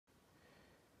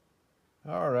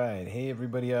All right. Hey,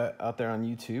 everybody out there on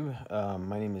YouTube.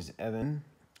 My name is Evan,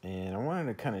 and I wanted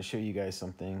to kind of show you guys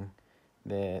something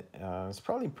that is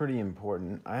probably pretty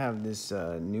important. I have this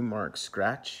Numark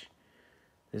Scratch,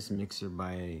 this mixer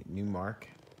by Numark,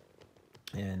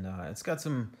 and it's got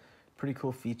some pretty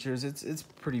cool features. It's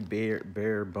pretty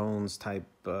bare bones type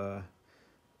of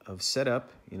setup.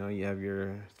 You know, you have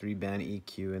your 3-band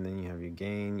EQ, and then you have your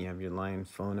gain, you have your line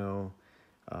phono,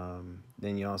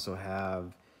 then you also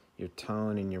have your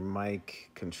tone and your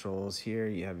mic controls here.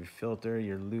 You have your filter,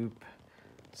 your loop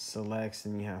selects,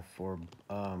 and you have 4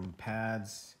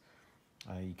 pads.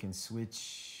 You can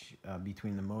switch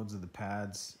between the modes of the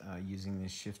pads using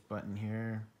this shift button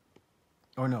here.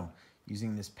 Or no,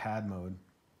 using this pad mode.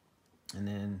 And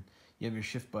then you have your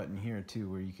shift button here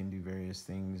too, where you can do various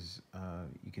things.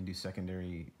 You can do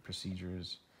secondary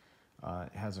procedures.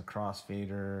 It has a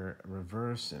crossfader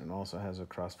reverse, and it also has a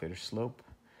crossfader slope.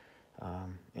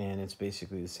 And it's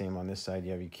basically the same on this side.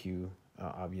 You have your cue,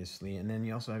 obviously, and then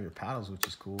you also have your paddles, which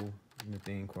is cool that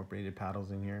they incorporated paddles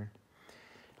in here.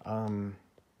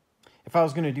 If I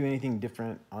was going to do anything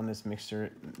different on this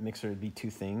mixer, it'd be 2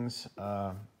 things.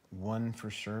 One for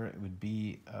sure, it would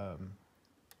be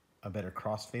a better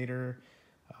crossfader.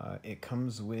 It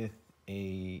comes with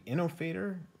a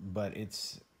Innofader, but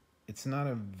it's not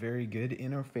a very good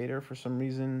Innofader for some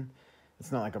reason.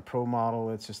 It's not like a pro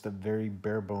model. It's just a very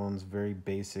bare bones, very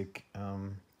basic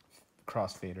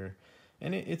crossfader.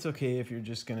 And it's okay if you're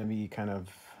just going to be kind of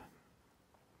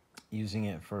using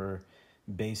it for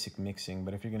basic mixing.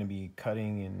 But if you're going to be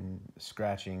cutting and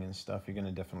scratching and stuff, you're going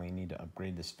to definitely need to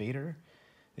upgrade this fader.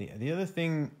 The other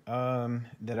thing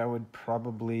that I would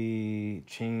probably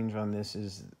change on this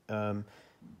is the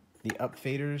up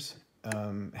faders.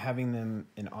 Having them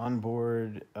an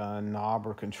onboard knob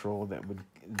or control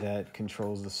that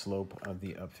controls the slope of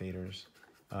the up faders.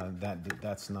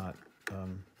 That's not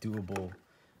doable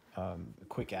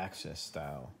quick access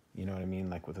style. You know what I mean?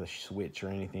 Like with a switch or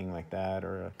anything like that,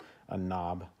 or a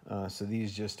knob. So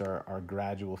these just are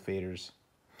gradual faders.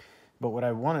 But what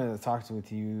I wanted to talk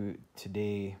with you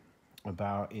today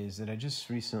about is that I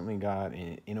just recently got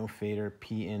an Innofader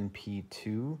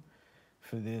pnp2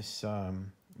 for this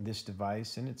this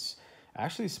device, and it's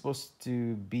actually supposed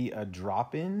to be a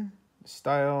drop-in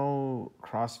style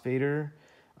crossfader,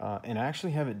 and I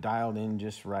actually have it dialed in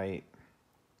just right.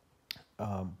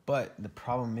 But the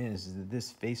problem is that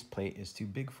this faceplate is too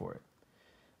big for it.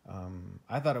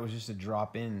 I thought it was just a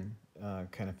drop-in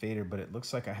kind of fader, but it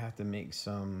looks like I have to make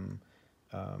some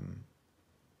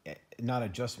not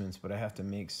adjustments, but I have to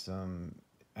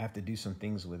do some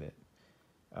things with it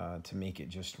to make it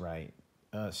just right.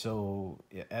 So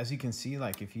as you can see,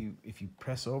 like if you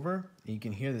press over, you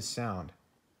can hear the sound.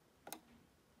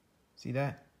 See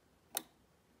that?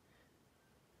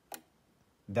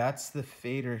 That's the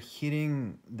fader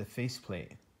hitting the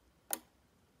faceplate.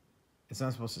 It's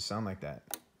not supposed to sound like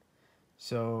that.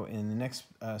 So in the next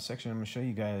section, I'm going to show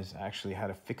you guys actually how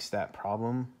to fix that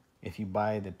problem if you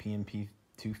buy the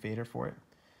pnp2 fader for it.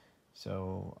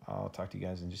 So I'll talk to you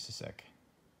guys in just a sec.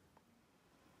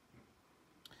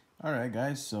 All right,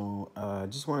 guys, so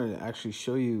just wanted to actually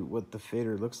show you what the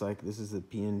fader looks like. This is the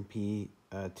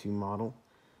pnp2 model.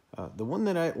 The one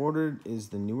that I ordered is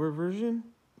the newer version,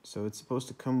 so it's supposed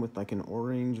to come with like an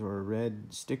orange or a red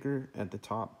sticker at the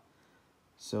top.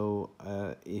 So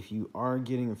if you are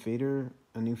getting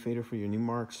a new fader for your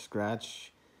Numark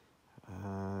Scratch,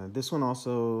 this one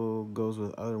also goes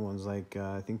with other ones like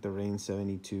I think the Rain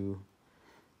 72.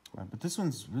 But this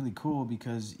one's really cool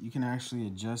because you can actually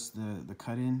adjust the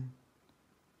cut-in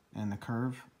and the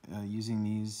curve using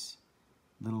these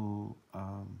little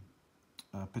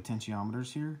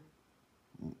potentiometers here,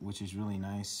 which is really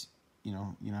nice. You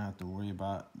know, you don't have to worry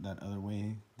about that other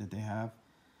way that they have.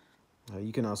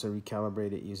 You can also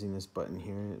recalibrate it using this button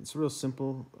here. It's real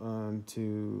simple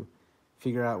to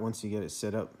figure out once you get it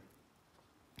set up.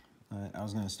 I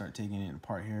was going to start taking it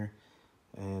apart here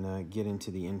and get into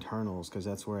the internals, because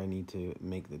that's where I need to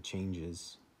make the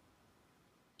changes.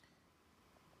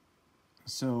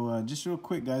 So just real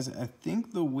quick, guys, I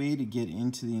think the way to get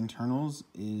into the internals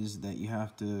is that you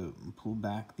have to pull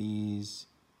back these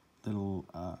little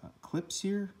clips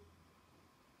here.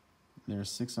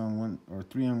 There's 6 on one, or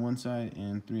 3 on one side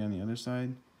and 3 on the other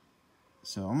side.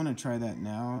 So I'm going to try that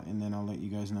now, and then I'll let you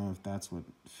guys know if that's what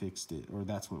fixed it or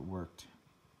that's what worked.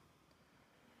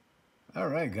 All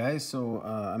right, guys, so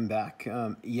I'm back.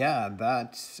 Yeah,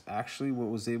 that's actually what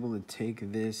was able to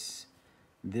take this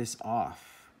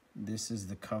off. This is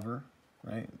the cover,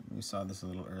 right? We saw this a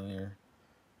little earlier.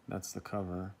 That's the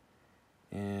cover.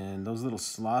 And those little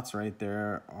slots right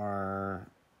there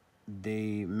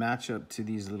they match up to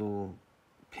these little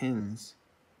pins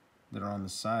that are on the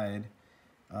side,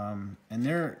 and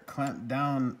they're clamped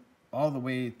down all the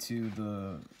way to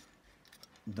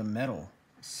the metal.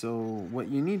 So what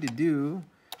you need to do,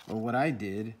 or what I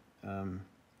did,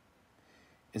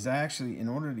 is I actually, in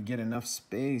order to get enough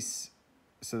space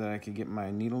so that I could get my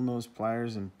needle nose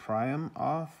pliers and pry them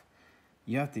off,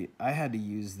 I had to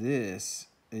use this,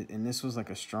 and this was like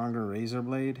a stronger razor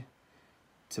blade,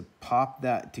 to pop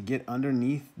that, to get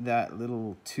underneath that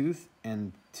little tooth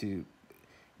and to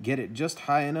get it just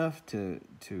high enough, to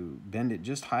bend it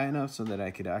just high enough so that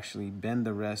I could actually bend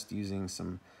the rest using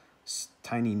some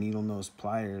tiny needle nose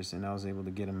pliers, and I was able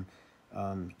to get them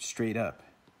straight up,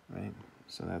 right?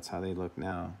 So that's how they look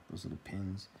now. Those are the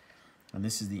pins. And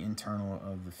this is the internal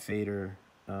of the fader.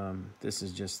 This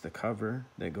is just the cover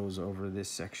that goes over this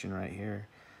section right here.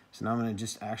 So now I'm gonna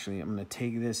I'm gonna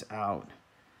take this out,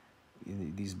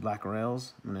 these black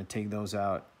rails, I'm gonna take those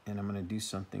out, and I'm gonna do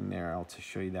something there. I'll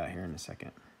show you that here in a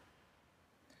second.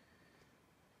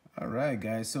 All right,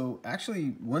 guys, so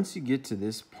actually once you get to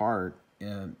this part,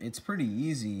 it's pretty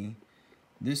easy.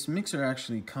 This mixer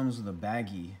actually comes with a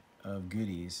baggie of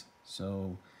goodies.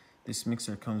 So this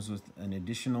mixer comes with an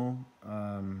additional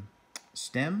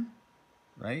stem,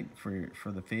 right,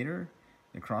 for the fader,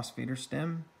 the crossfader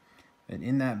stem. And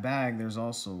in that bag, there's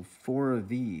also four of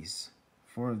these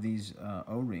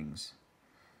O-rings,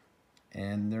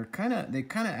 and they kind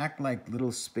of act like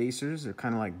little spacers. They're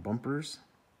kind of like bumpers.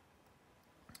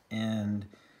 And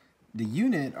the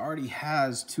unit already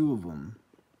has two of them,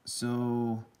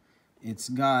 so it's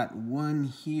got one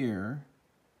here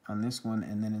on this one,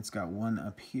 and then it's got one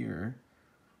up here.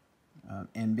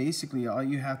 And basically all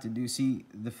you have to do, see,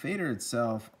 the fader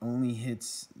itself only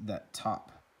hits that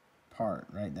top part,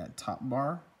 right, that top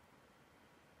bar.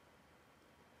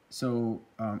 So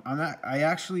I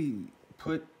actually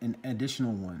put an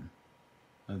additional one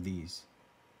of these.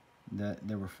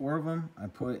 There were four of them. I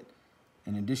put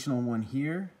an additional one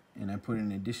here, and I put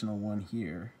an additional one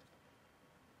here.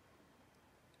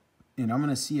 And I'm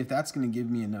gonna see if that's gonna give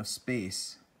me enough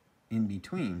space in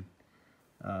between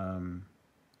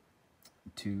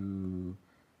to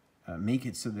make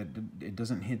it so that it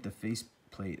doesn't hit the face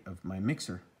plate of my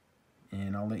mixer.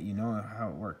 And I'll let you know how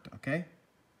it worked, okay?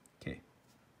 Okay.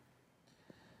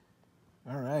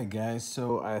 All right, guys,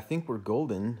 so I think we're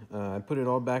golden. I put it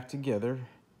all back together,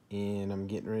 and I'm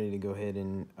getting ready to go ahead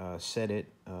and set it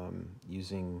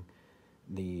using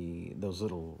those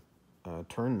little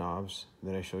turn knobs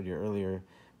that I showed you earlier.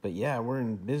 But yeah, we're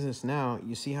in business now.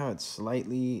 You see how it's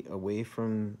slightly away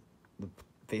from the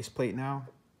faceplate now?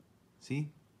 See?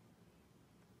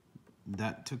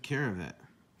 That took care of it.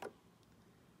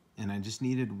 And I just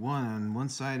needed one on one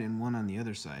side and one on the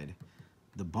other side.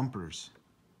 The bumpers.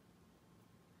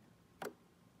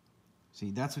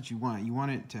 See, that's what you want. You want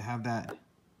it to have that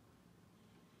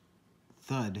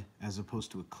thud as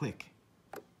opposed to a click.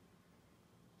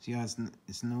 See how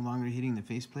it's no longer hitting the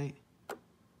faceplate?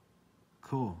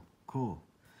 Cool, cool.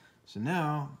 So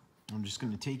now I'm just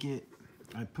gonna take it.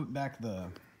 I put back the,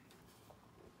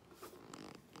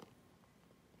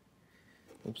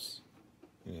 oops,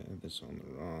 yeah, this on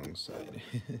the wrong side.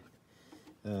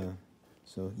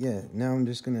 So yeah, now I'm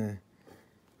just gonna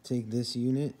take this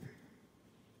unit.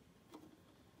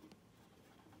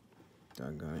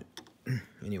 Doggone it.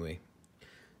 Anyway,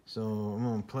 so I'm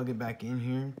gonna plug it back in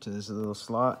here to this little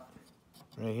slot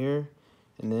right here.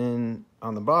 And then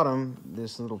on the bottom,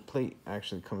 this little plate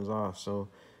actually comes off. So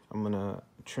I'm gonna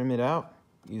trim it out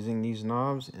using these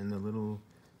knobs and the little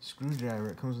screwdriver.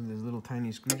 It comes with this little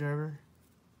tiny screwdriver.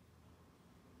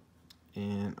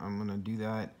 And I'm gonna do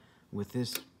that with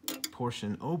this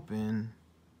portion open.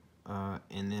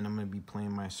 And then I'm gonna be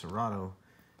playing my serrato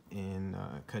and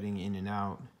cutting in and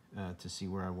out to see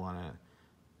where I wanna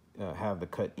have the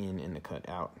cut in and the cut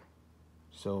out.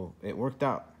 So it worked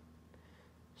out.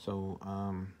 So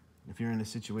if you're in a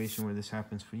situation where this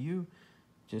happens for you,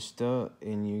 just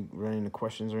and you run into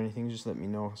questions or anything, just let me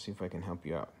know. I'll see if I can help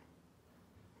you out.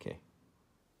 Okay.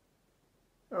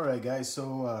 All right, guys.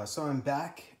 So I'm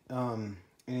back,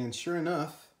 and sure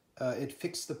enough, it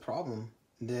fixed the problem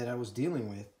that I was dealing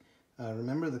with.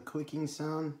 Remember the clicking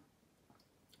sound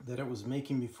that I was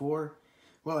making before?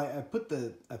 Well, I put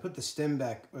the stem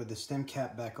back, or the stem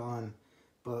cap back on,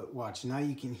 but watch, now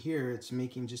you can hear it's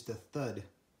making just a thud.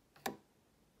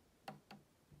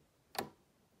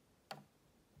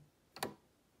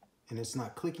 And it's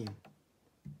not clicking.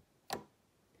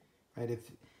 Right? If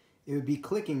it would be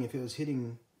clicking if it was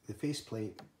hitting the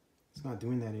faceplate. It's not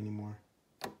doing that anymore.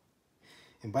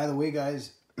 And by the way,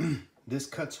 guys, this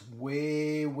cuts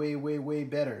way, way, way, way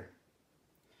better.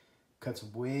 Cuts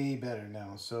way better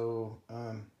now. So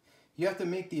you have to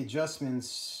make the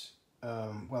adjustments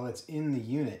while it's in the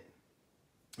unit.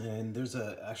 And there's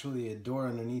actually a door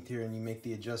underneath here, and you make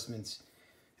the adjustments.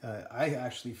 I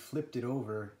actually flipped it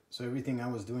over, so everything I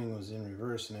was doing was in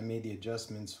reverse, and I made the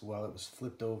adjustments while it was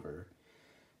flipped over.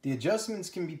 The adjustments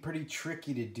can be pretty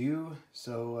tricky to do,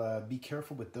 so be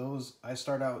careful with those. I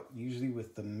start out usually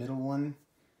with the middle one,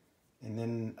 and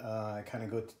then I kind of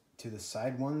go to the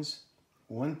side ones.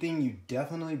 One thing you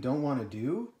definitely don't want to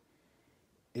do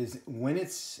is when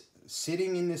it's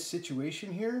sitting in this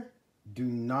situation here, do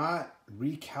not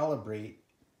recalibrate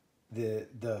the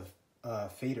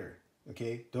fader.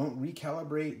 Okay, don't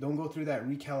recalibrate. Don't go through that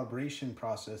recalibration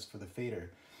process for the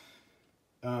fader.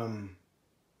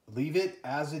 Leave it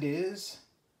as it is.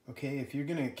 Okay, if you're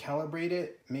gonna calibrate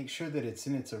it, make sure that it's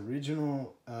in its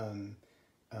original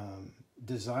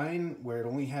design where it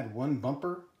only had one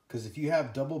bumper. Because if you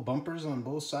have double bumpers on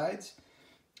both sides,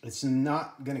 it's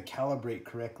not gonna calibrate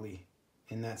correctly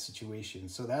in that situation.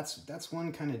 So that's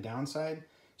one kind of downside.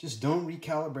 Just don't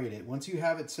recalibrate it. Once you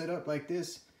have it set up like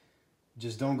this,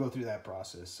 just don't go through that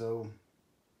process. So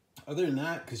other than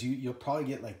that, because you'll probably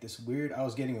get like this weird, I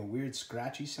was getting a weird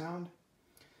scratchy sound.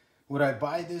 Would I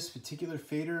buy this particular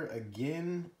fader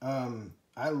again?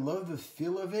 I love the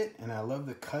feel of it and I love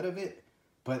the cut of it,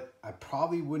 but I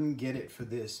probably wouldn't get it for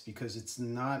this because it's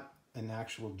not an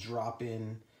actual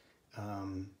drop-in,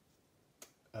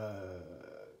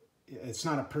 it's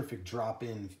not a perfect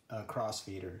drop-in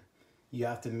crossfader. You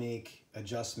have to make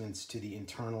adjustments to the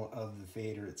internal of the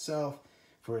fader itself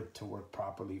for it to work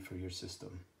properly for your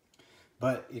system.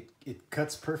 But it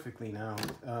cuts perfectly now.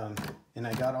 And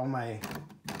I got all my,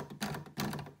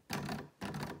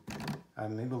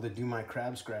 I'm able to do my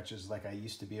crab scratches like I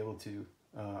used to be able to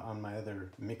on my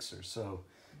other mixer. So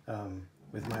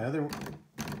with my other,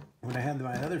 when I had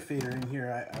my other fader in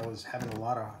here, I was having a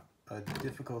lot of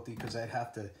difficulty because I'd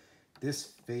have to,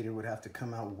 this fader would have to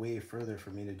come out way further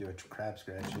for me to do a crab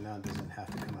scratch, and now it doesn't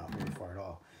have to come out very far at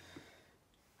all.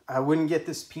 I wouldn't get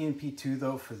this pnp2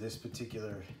 though for this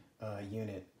particular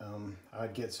unit.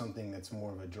 I'd get something that's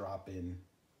more of a drop-in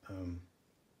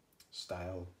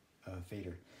style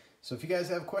fader. So if you guys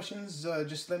have questions,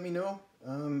 just let me know.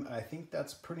 I think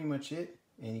that's pretty much it,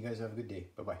 and you guys have a good day.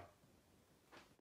 Bye-bye.